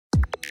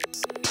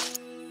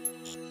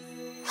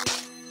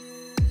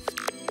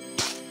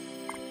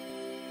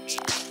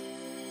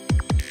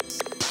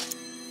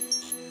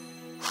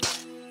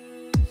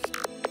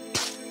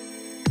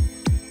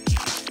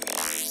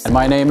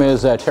My name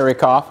is Terry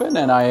Coffin,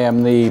 and I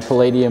am the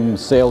Palladium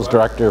Sales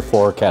Director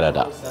for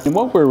Canada. And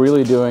what we're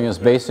really doing is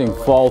basing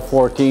Fall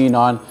 14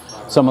 on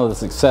some of the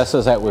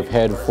successes that we've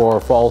had for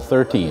Fall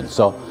 13.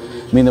 So,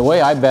 I mean, the way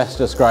I best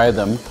describe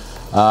them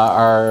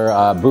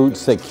are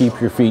boots that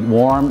keep your feet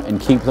warm and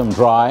keep them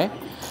dry.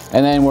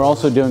 And then we're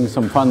also doing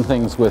some fun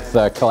things with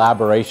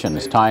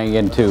collaborations, tying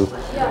into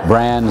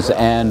brands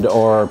and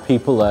or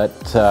people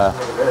that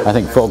I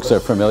think folks are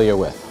familiar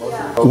with.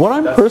 What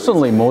I'm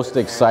personally most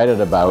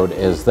excited about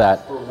is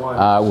that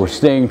we're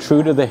staying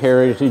true to the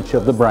heritage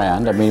of the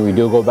brand. I mean, we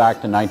do go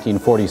back to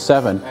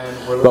 1947,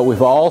 but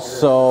we've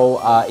also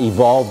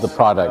evolved the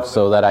product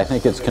so that I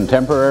think it's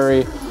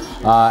contemporary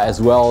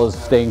as well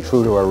as staying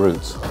true to our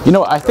roots. You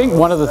know, I think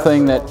one of the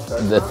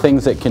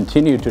things that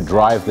continue to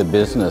drive the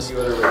business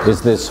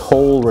is this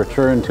whole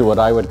return to what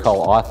I would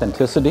call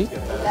authenticity.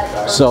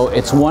 So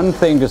it's one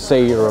thing to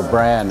say you're a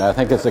brand. I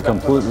think it's a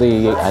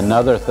completely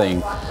another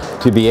thing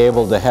to be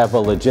able to have a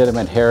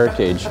legitimate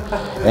heritage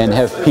and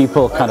have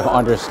people kind of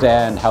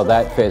understand how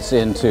that fits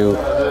into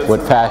what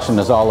fashion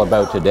is all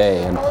about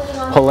today. And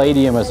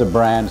Palladium as a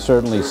brand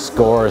certainly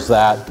scores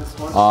that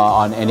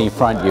on any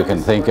front you can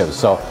think of.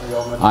 So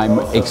I'm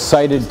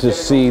excited to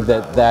see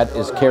that that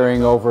is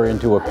carrying over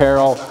into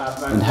apparel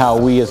and how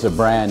we as a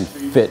brand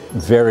fit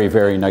very,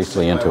 very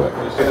nicely into it.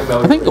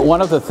 I think that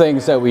one of the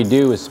things that we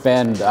do is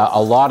spend a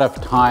lot of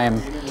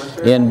time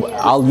in,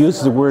 I'll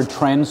use the word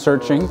trend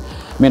searching.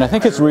 I mean, I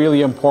think it's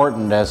really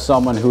important as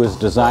someone who is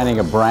designing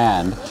a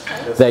brand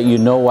that you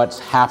know what's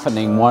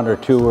happening 1 or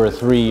 2 or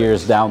 3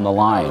 years down the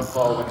line.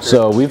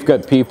 So we've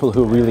got people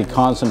who really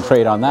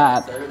concentrate on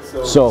that.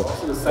 So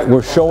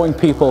we're showing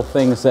people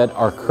things that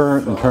are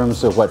current in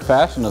terms of what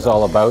fashion is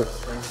all about,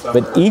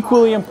 but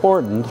equally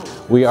important,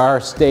 we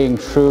are staying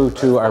true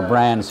to our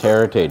brand's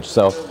heritage.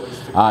 So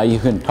you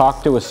can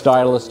talk to a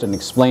stylist and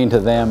explain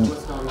to them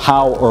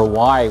how or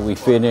why we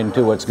fit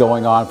into what's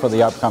going on for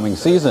the upcoming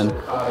season,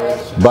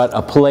 but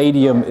a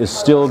Palladium is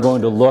still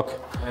going to look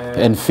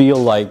and feel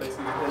like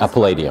a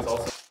Palladium.